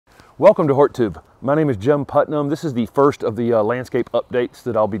Welcome to HortTube. My name is Jim Putnam. This is the first of the landscape updates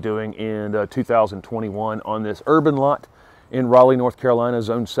that I'll be doing in 2021 on this urban lot in Raleigh, North Carolina,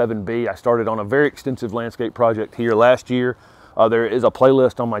 Zone 7B. I started on a very extensive landscape project here last year. There is a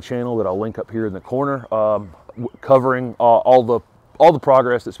playlist on my channel that I'll link up here in the corner covering all the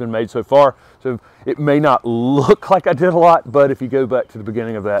progress that's been made so far. So it may not look like I did a lot, but if you go back to the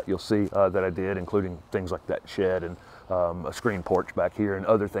beginning of that, you'll see that I did, including things like that shed and a screen porch back here and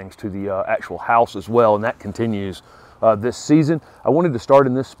other things to the actual house as well, and that continues this season. I wanted to start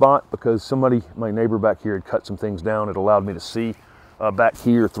in this spot because somebody, my neighbor back here, had cut some things down. It allowed me to see back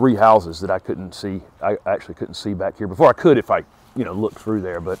here 3 houses that I couldn't see. I actually couldn't see back here before. I could if I looked through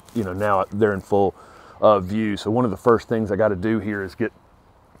there, but now they're in full view. So one of the first things I got to do here is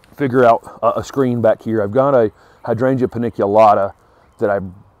figure out a screen back here. I've got a Hydrangea paniculata that I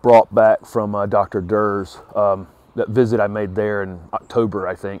brought back from Dr. Durr's. That visit I made there in October,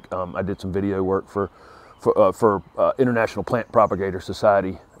 I think. I did some video work for International Plant Propagator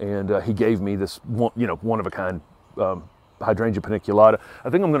Society, and he gave me this one of a kind Hydrangea paniculata. I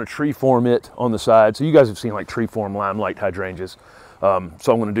think I'm going to tree form it on the side. So you guys have seen like tree form limelight hydrangeas. So I'm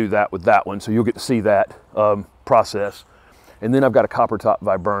going to do that with that one. So you'll get to see that process. And then I've got a copper top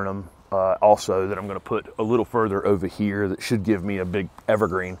viburnum also that I'm going to put a little further over here that should give me a big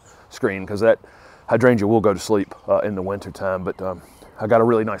evergreen screen, because that hydrangea will go to sleep in the winter time. But I got a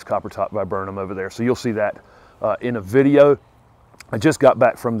really nice copper top viburnum over there. So you'll see that in a video. I just got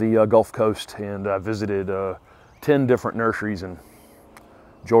back from the Gulf Coast, and I visited 10 different nurseries in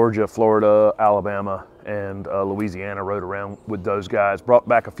Georgia, Florida, Alabama, and Louisiana. Rode around with those guys. Brought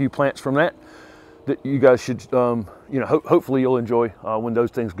back a few plants from that you guys should, hopefully you'll enjoy when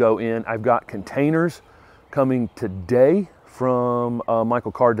those things go in. I've got containers coming today from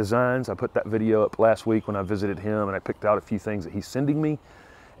Michael Carr Designs. I put that video up last week when I visited him, and I picked out a few things that he's sending me.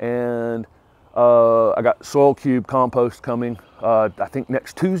 And I got soil cube compost coming, I think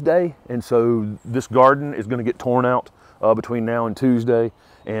next Tuesday. And so this garden is going to get torn out between now and Tuesday,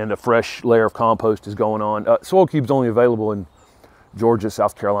 and a fresh layer of compost is going on. Soil cube's only available in Georgia,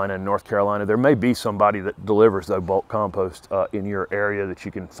 South Carolina, and North Carolina. There may be somebody that delivers though bulk compost in your area that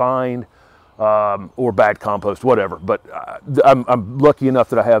you can find, or bad compost, whatever. But I'm lucky enough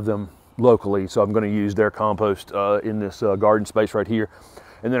that I have them locally, so I'm going to use their compost in this garden space right here.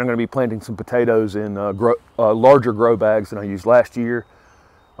 And then I'm going to be planting some potatoes in larger grow bags than I used last year.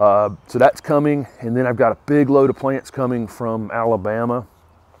 So that's coming. And then I've got a big load of plants coming from Alabama,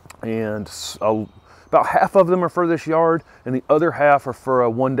 and about half of them are for this yard, and the other half are for a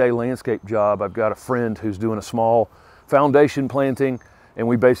one-day landscape job. I've got a friend who's doing a small foundation planting, and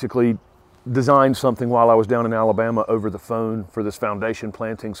we basically designed something while I was down in Alabama over the phone for this foundation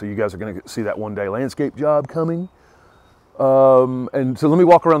planting. So you guys are going to see that one-day landscape job coming. And so let me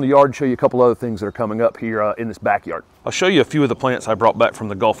walk around the yard and show you a couple other things that are coming up here in this backyard. I'll show you a few of the plants I brought back from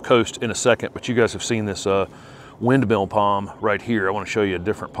the Gulf Coast in a second, but you guys have seen this windmill palm right here. I want to show you a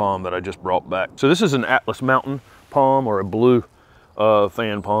different palm that I just brought back. So this is an Atlas Mountain palm, or a blue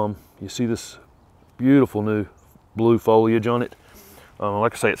fan palm. You see this beautiful new blue foliage on it.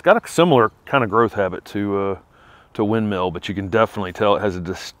 Like I say, it's got a similar kind of growth habit to windmill, but you can definitely tell it has a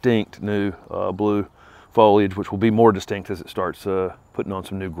distinct new blue foliage, which will be more distinct as it starts putting on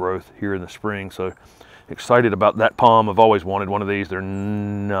some new growth here in the spring. So excited about that palm. I've always wanted one of these. They're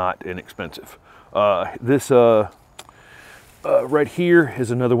not inexpensive. This right here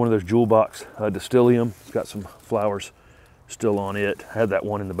is another one of those jewel box Distilleum. It's got some flowers still on it. I had that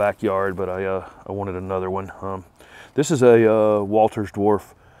one in the backyard, but I wanted another one. This is a Walter's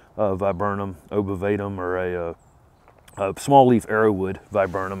Dwarf viburnum obavatum, or a small leaf arrowwood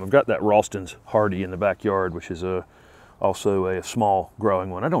viburnum. I've got that Ralston's Hardy in the backyard, which is also a small growing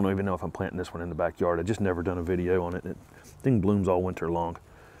one. I don't even know if I'm planting this one in the backyard. I just never done a video on it. That thing blooms all winter long,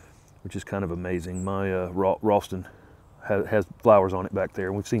 which is kind of amazing. My Ralston has flowers on it back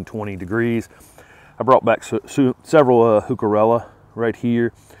there. We've seen 20 degrees. I brought back several Heucherella right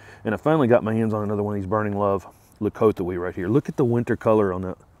here, and I finally got my hands on another one of these Burning Love Leucothoe right here. Look at the winter color on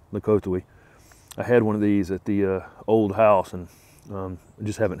that Leucothoe. I had one of these at the old house, and I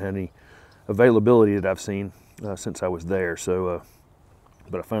just haven't had any availability that I've seen since I was there. So,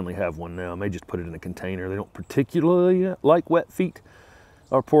 but I finally have one now. I may just put it in a container. They don't particularly like wet feet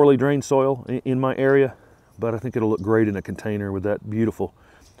or poorly drained soil in my area, but I think it'll look great in a container with that beautiful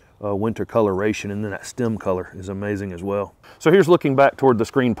winter coloration, and then that stem color is amazing as well. So here's looking back toward the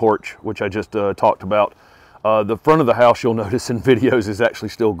screen porch, which I just talked about. The front of the house, you'll notice in videos, is actually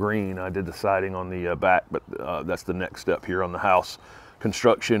still green. I did the siding on the back, but that's the next step here on the house.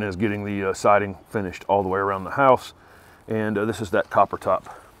 Construction is getting the siding finished all the way around the house. And this is that copper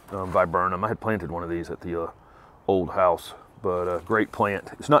top viburnum. I had planted one of these at the old house, but great plant.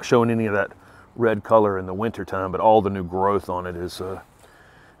 It's not showing any of that red color in the winter time, but all the new growth on it is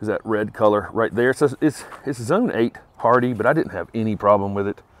that red color right there. So it's zone 8 hardy, but I didn't have any problem with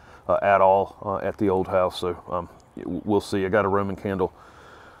it at all at the old house. So we'll see. I got a Roman candles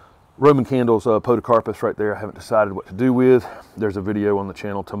podocarpus right there. I haven't decided what to do with. There's a video on the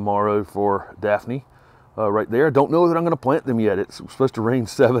channel tomorrow for Daphne right there. Don't know that I'm going to plant them yet. It's supposed to rain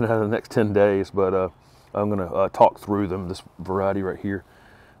 7 out of the next 10 days, but I'm going to talk through them. This variety right here,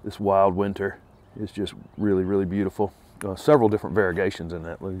 this Wild Winter, is just really, really beautiful. Several different variegations in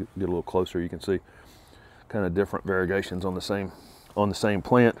that. Let me get a little closer. You can see kind of different variegations on the same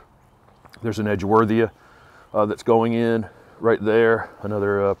plant. There's an Edgeworthia that's going in right there.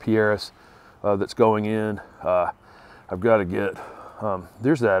 Another Pieris that's going in. I've got to get,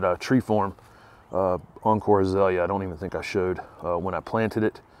 there's that Treeform Encore Azalea. I don't even think I showed when I planted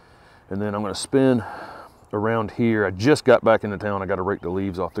it. And then I'm going to spin around here. I just got back into town. I got to rake the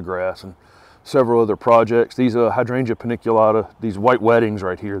leaves off the grass and several other projects. These Hydrangea paniculata, these white weddings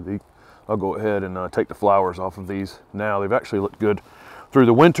right here, I'll go ahead and take the flowers off of these now. They've actually looked good through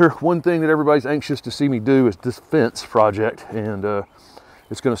the winter. One thing that everybody's anxious to see me do is this fence project, and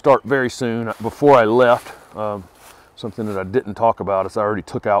it's going to start very soon. Before I left, something that I didn't talk about is I already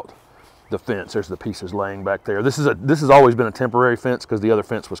took out the fence. There's the pieces laying back there. This has always been a temporary fence because the other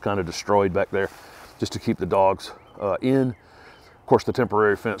fence was kind of destroyed back there just to keep the dogs in. Of course, the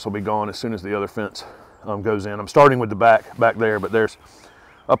temporary fence will be gone as soon as the other fence goes in. I'm starting with the back there, but there's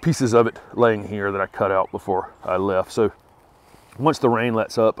pieces of it laying here that I cut out before I left. So once the rain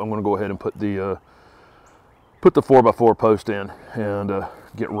lets up, I'm going to go ahead and put the 4x4 post in and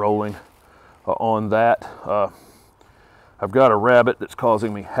get rolling on that. I've got a rabbit that's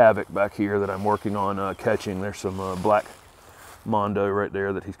causing me havoc back here that I'm working on catching. There's some black mondo right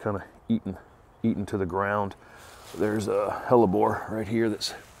there that he's kind of eaten to the ground. There's a hellebore right here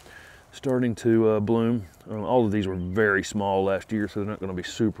that's starting to bloom. All of these were very small last year, so they're not going to be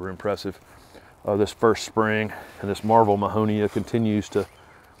super impressive this first spring. And this Marvel Mahonia continues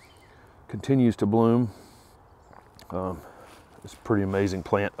to bloom. It's a pretty amazing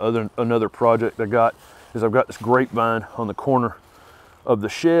plant. Another project I got is I've got this grapevine on the corner of the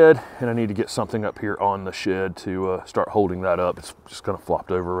shed, and I need to get something up here on the shed to start holding that up. It's just kind of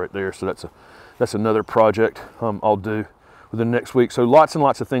flopped over right there, so that's another project I'll do within the next week. So lots and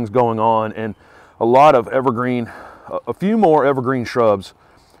lots of things going on, and a lot of evergreen, a few more evergreen shrubs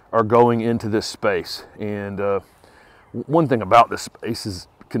are going into this space. And one thing about this space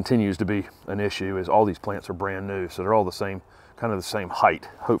continues to be an issue is all these plants are brand new, so they're all the same, kind of the same height.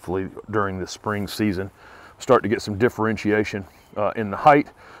 Hopefully during the spring season, start to get some differentiation in the height.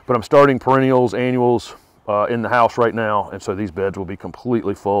 But I'm starting perennials, annuals in the house right now, and so these beds will be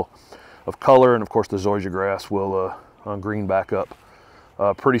completely full of color. And of course the zoysia grass will green back up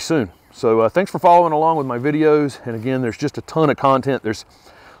pretty soon. So thanks for following along with my videos. And again, there's just a ton of content. There's,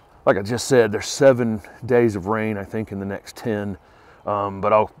 like I just said, there's 7 days of rain, I think, in the next 10.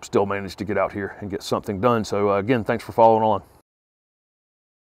 But I'll still manage to get out here and get something done. So again, thanks for following along.